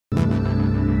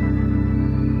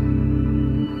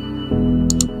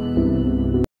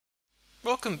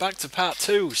Welcome back to part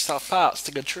 2, South Park,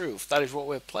 Stick of Truth. That is what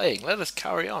we're playing. Let us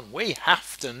carry on. We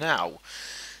have to now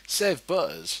save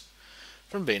Butters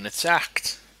from being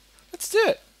attacked. Let's do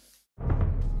it.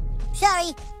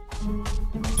 Sorry.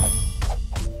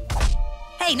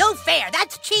 Hey, no fair.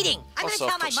 That's cheating. I'm Also,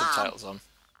 gonna tell I've my put mom. subtitles on.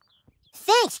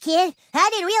 Thanks, kid. I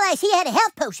didn't realize he had a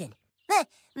health potion.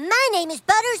 My name is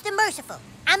Butters the Merciful.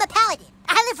 I'm a paladin.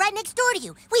 I live right next door to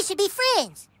you. We should be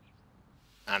friends.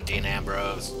 I'm Dean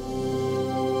Ambrose.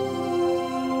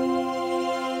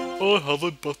 I have a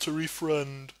buttery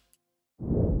friend.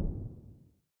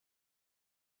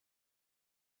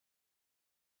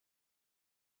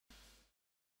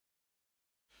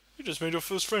 You just made your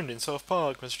first friend in South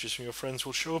Park. Messages from your friends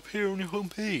will show up here on your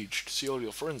homepage. To see all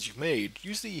your friends you've made,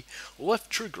 use the left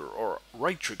trigger or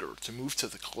right trigger to move to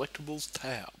the Collectibles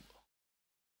tab.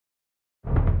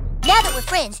 Now that we're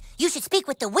friends, you should speak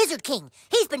with the Wizard King.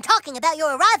 He's been talking about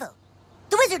your arrival.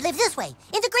 The wizard lives this way,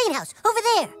 in the greenhouse, over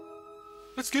there.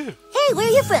 Let's go. Hey, where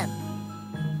are you from?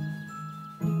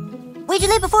 Where'd you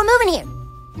live before moving here?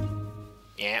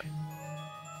 Yeah.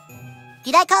 Do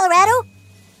you like Colorado?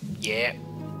 Yeah.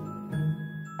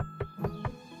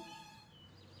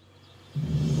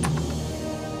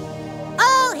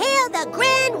 Oh, hail the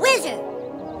Grand Wizard!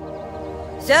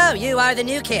 So, you are the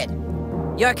new kid.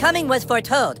 Your coming was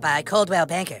foretold by Coldwell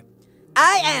Banker.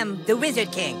 I am the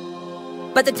Wizard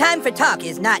King. But the time for talk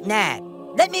is not now.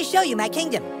 Let me show you my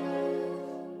kingdom.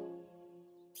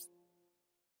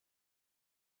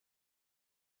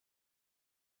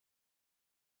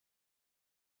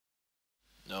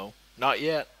 No, not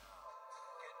yet.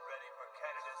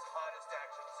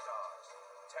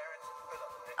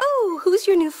 Oh, who's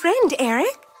your new friend, Eric?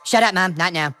 Shut up, Mom.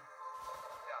 Not now.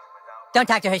 Don't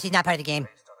talk to her. She's not part of the game.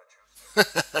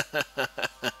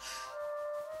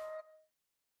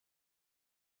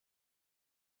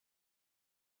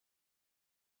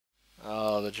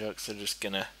 Oh, the jokes are they're just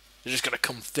gonna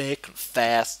come thick and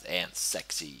fast and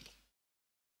sexy.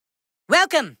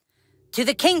 Welcome to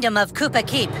the kingdom of Koopa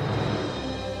Keep.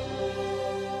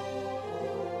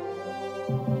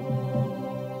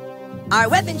 Our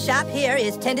weapon shop here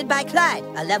is tended by Clyde,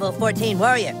 a level 14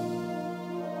 warrior.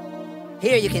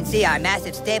 Here you can see our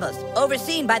massive stables,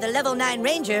 overseen by the level 9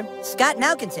 ranger, Scott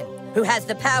Malkinson, who has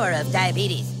the power of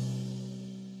diabetes.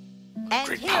 And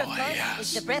Great here, of power, course, yes.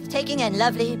 is the breathtaking and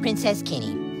lovely Princess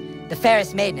Kenny, the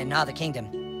fairest maiden in all the kingdom.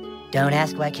 Don't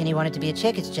ask why Kenny wanted to be a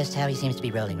chick, it's just how he seems to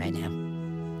be rolling right now.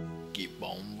 Keep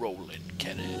on rolling,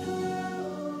 Kenny.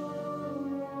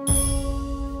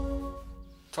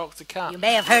 Talk to Cat. You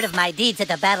may have heard of my deeds at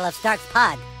the Battle of Stark's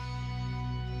Pod.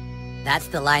 That's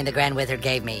the line the Grand Wizard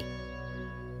gave me.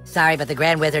 Sorry, but the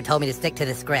Grand Wizard told me to stick to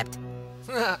the script.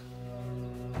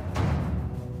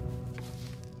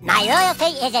 My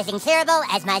loyalty is as incurable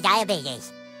as my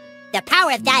diabetes. The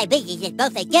power of diabetes is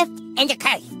both a gift and a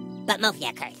curse, but mostly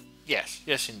a curse. Yes,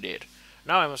 yes indeed.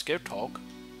 Now I must go talk.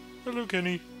 Hello,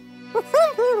 Kenny.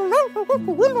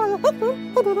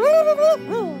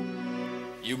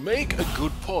 You make a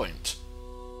good point.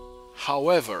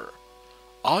 However,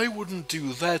 I wouldn't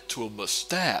do that to a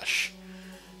mustache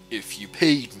if you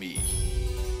paid me.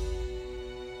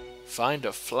 Find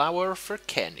a flower for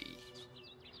Kenny.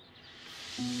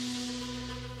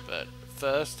 But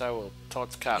first I will talk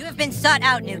to Cat. You have been sought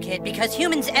out, new kid, because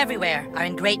humans everywhere are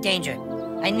in great danger.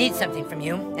 I need something from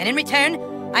you, and in return,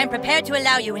 I am prepared to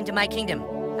allow you into my kingdom.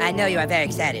 I know you are very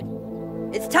excited.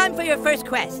 It's time for your first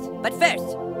quest, but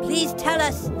first, please tell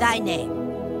us thy name.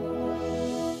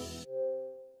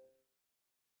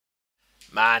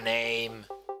 My name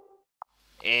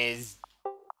is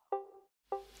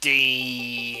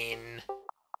Dean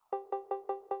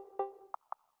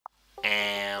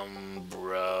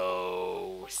Ambrose.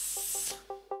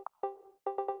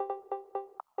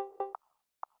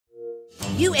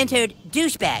 You entered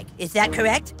douchebag, is that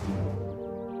correct?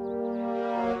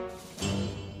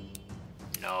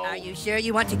 No. Are you sure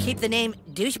you want to keep the name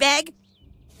douchebag?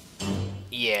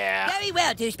 Yeah. Very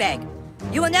well, douchebag.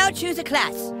 You will now choose a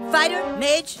class. Fighter,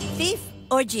 mage, thief,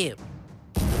 or Jew.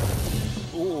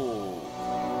 Ooh.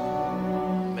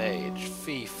 Mage,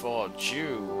 thief, or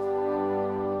Jew.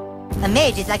 A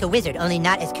mage is like a wizard, only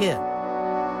not as cool.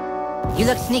 You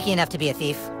look sneaky enough to be a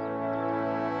thief.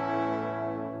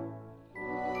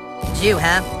 Jew,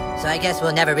 huh? So I guess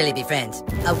we'll never really be friends.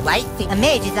 A white thief? A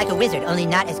mage is like a wizard, only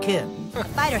not as cool. A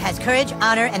fighter has courage,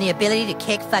 honor, and the ability to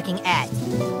kick fucking ass.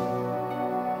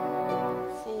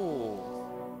 Ooh.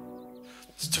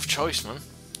 It's a tough choice, man.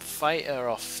 Fighter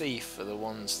or thief are the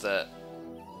ones that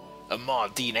are more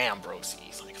Dean Ambrose.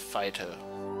 He's like a fighter,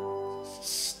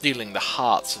 stealing the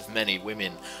hearts of many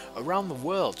women around the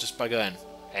world just by going,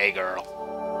 "Hey girl."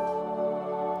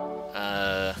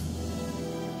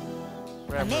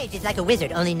 A mage is like a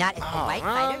wizard, only not as a white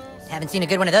fighter. Haven't seen a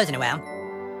good one of those in a while.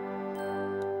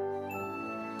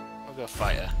 I'll go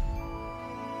fighter.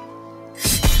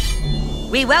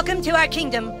 We welcome to our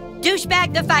kingdom,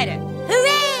 Douchebag the Fighter.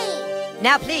 Hooray!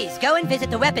 Now please, go and visit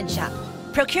the weapon shop.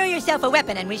 Procure yourself a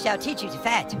weapon and we shall teach you to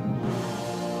fight.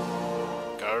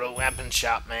 Go to the weapon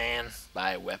shop, man.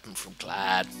 Buy a weapon from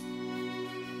Clyde.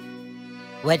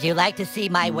 Would you like to see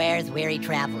my wares, weary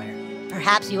traveler?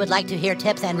 Perhaps you would like to hear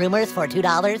tips and rumors for $2?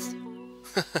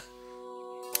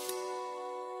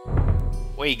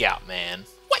 What you got, man?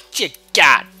 What you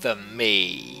got for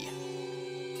me?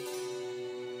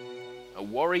 A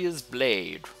warrior's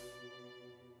blade.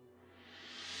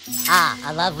 Ah,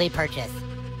 a lovely purchase.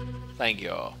 Thank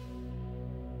you.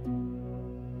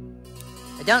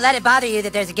 But don't let it bother you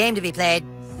that there's a game to be played.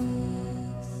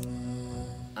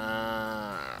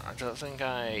 I don't think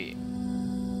I...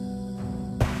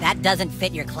 That doesn't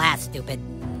fit your class, stupid.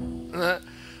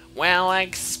 Well,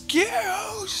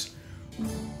 excuse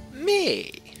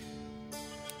me.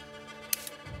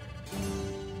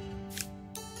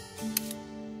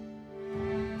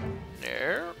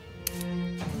 No.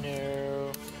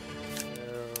 No. No.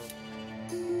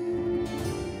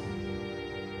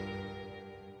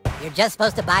 You're just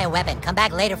supposed to buy a weapon. Come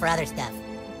back later for other stuff.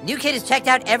 New kid has checked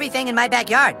out everything in my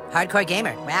backyard. Hardcore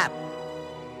gamer.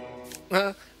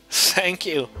 Wow. Thank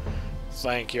you.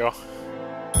 Thank you.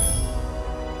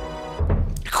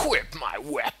 Equip my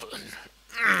weapon.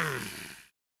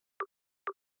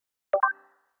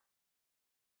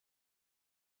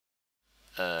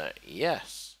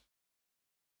 Yes.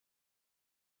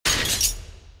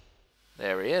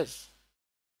 There he is.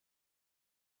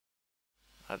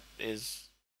 That is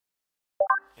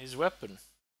his weapon.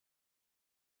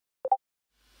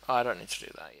 Oh, I don't need to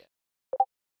do that yet.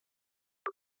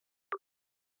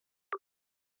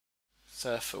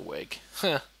 Surfer wig.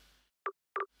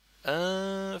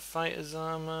 Fighter's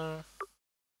armor.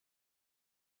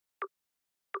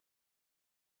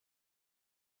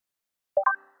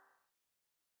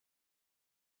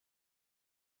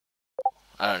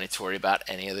 I don't need to worry about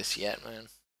any of this yet, man.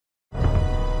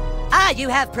 Ah, you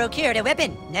have procured a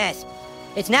weapon, Nesp.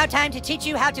 It's now time to teach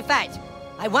you how to fight.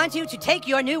 I want you to take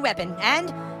your new weapon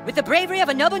and, with the bravery of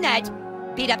a noble knight,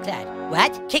 beat up Clyde.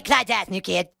 What? Kick Clyde's ass, new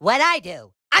kid. What'd I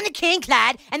do? I'm the king,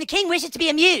 Clyde, and the king wishes to be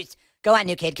amused. Go on,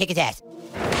 new kid, kick his ass.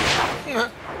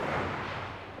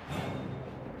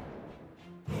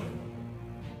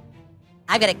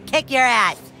 I'm gonna kick your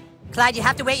ass. Clyde, you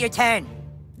have to wait your turn.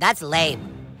 That's lame.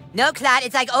 No, Clyde,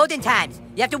 it's like olden times.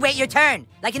 You have to wait your turn.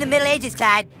 Like in the Middle Ages,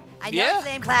 Clyde. I know it's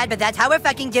lame, Clyde, but that's how we're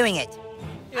fucking doing it.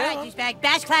 Yeah. Alright, douchebag,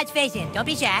 bash Clyde's face in. Don't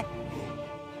be shy.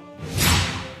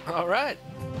 Alright.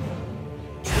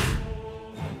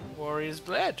 Warrior's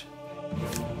blade.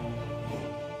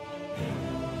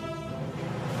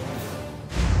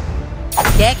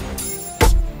 Kick.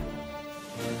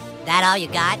 That all you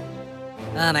got?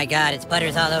 Oh my god, it's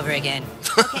Butters all over again.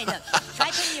 Okay, look, try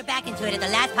putting your back into it at the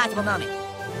last possible moment.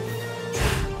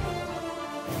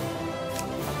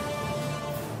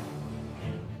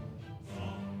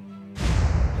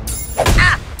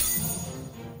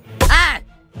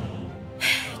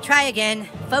 Try again.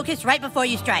 Focus right before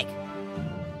you strike.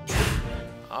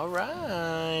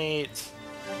 Alright.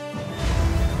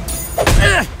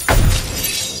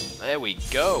 There we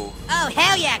go. Oh,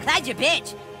 hell yeah, Clyde's your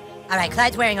bitch. Alright,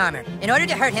 Clyde's wearing armor. In order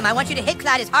to hurt him, I want you to hit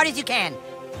Clyde as hard as you can.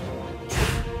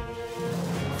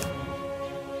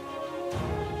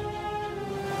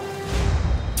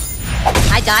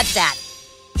 I dodged that.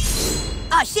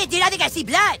 Oh shit, dude, I think I see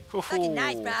blood. Fucking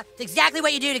nice, bro. It's exactly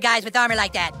what you do to guys with armor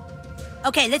like that.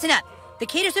 Okay, listen up. The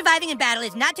key to surviving in battle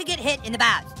is not to get hit in the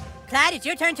bows. Clyde, it's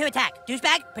your turn to attack.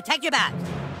 Douchebag, protect your bows.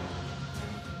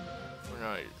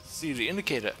 Right, see the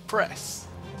indicator. Press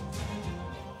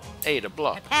A to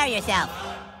block. Prepare yourself.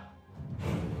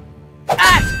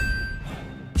 Ah!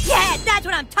 Yeah, that's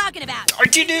what I'm talking about. I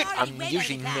did it! I'm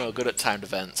usually no good at timed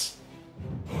events.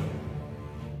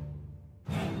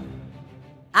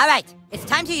 Alright, it's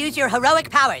time to use your heroic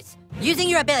powers. Using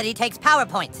your ability takes power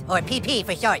points, or PP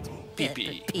for short.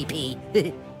 PP. PP.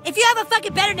 If you have a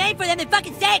fucking better name for them, then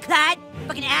fucking say it, Clyde.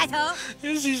 Fucking asshole.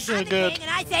 This is so I'm the good. king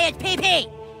and I say it's PP.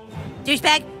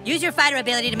 Douchebag, use your fighter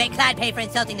ability to make Clyde pay for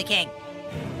insulting the king.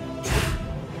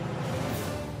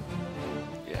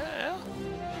 Yeah.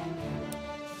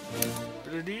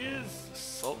 But it is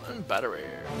assault and battery.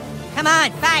 Come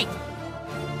on, fight.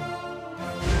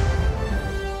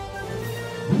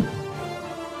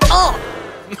 Oh!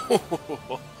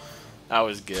 That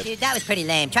was good. Dude, that was pretty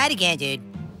lame. Try it again, dude.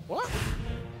 What?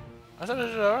 I thought I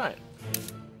did alright.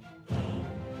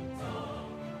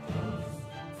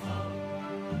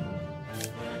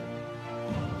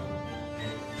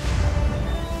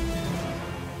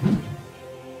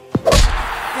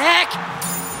 heck?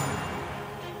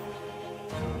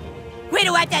 Way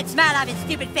to wipe that smile off his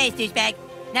stupid face, douchebag.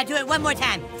 Now do it one more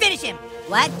time. Finish him.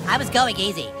 What? I was going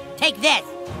easy. Take this.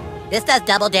 This does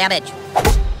double damage.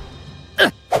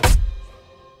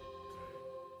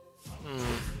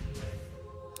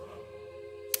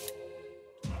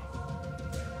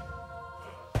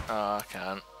 Oh, I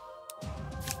can't.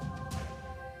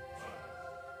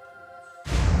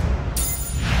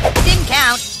 Didn't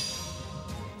count.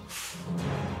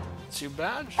 Too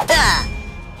bad. Ah.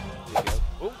 There you go.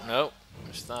 Oh, no.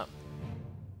 Missed that.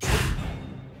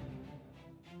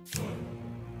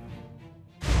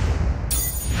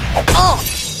 Oh.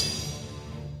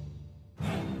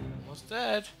 Almost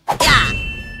dead. Yeah.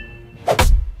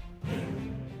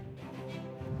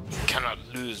 Cannot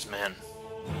lose, man.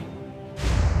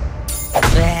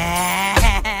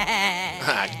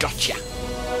 Ah, gotcha.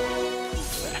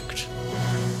 Perfect.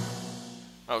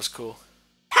 That was cool.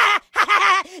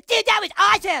 Dude, that was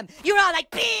awesome! You were all like,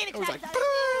 beam! It was like,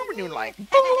 boom, and you were like,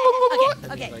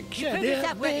 Okay, like, you yeah, proved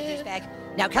yourself worthy, man.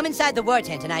 douchebag. Now come inside the war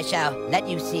tent and I shall let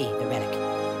you see the relic.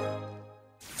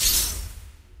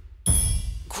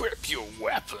 Equip your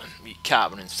weapon. Meet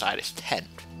Carbon inside his tent.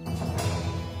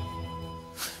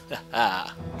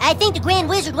 I think the Grand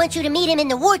Wizard wants you to meet him in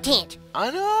the war tent.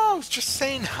 I know, I was just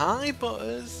saying hi,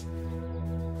 Butters.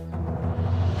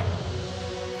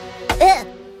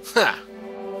 Ha!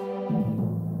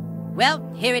 Well,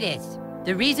 here it is.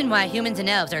 The reason why humans and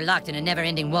elves are locked in a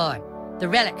never-ending war. The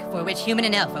relic for which human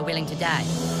and elf are willing to die.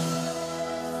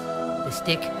 The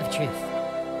Stick of Truth.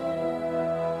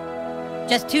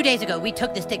 Just 2 days ago, we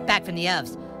took the stick back from the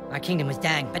elves. Our kingdom was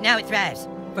dying, but now it thrives.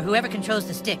 For whoever controls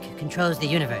the stick controls the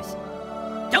universe.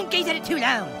 Don't gaze at it too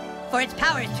long, for its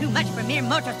power is too much for mere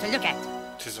mortals to look at.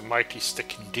 'Tis a mighty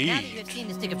stick Now that you indeed. have seen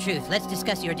the Stick of Truth, let's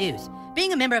discuss your dues.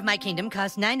 Being a member of my kingdom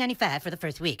costs $9.95 for the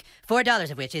first week, $4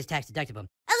 of which is tax deductible.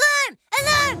 Alarm!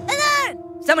 Alarm!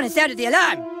 Alarm! Someone has sounded the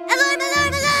alarm! Alarm!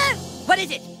 Alarm! Alarm! What is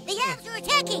it? The elves are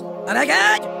attacking! Oh my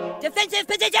god! Defensive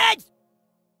positions!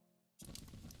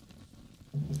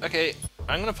 Okay,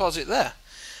 I'm gonna pause it there.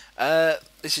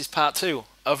 This is part 2.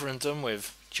 Over and done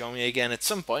with. Join me again at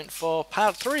some point for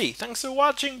part 3. Thanks for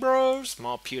watching, bros!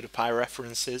 More PewDiePie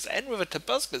references, and with a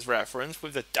Tabuscus reference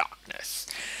with the darkness.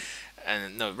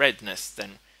 And no, redness,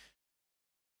 then.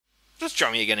 Just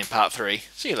join me again in part 3.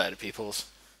 See you later, peoples.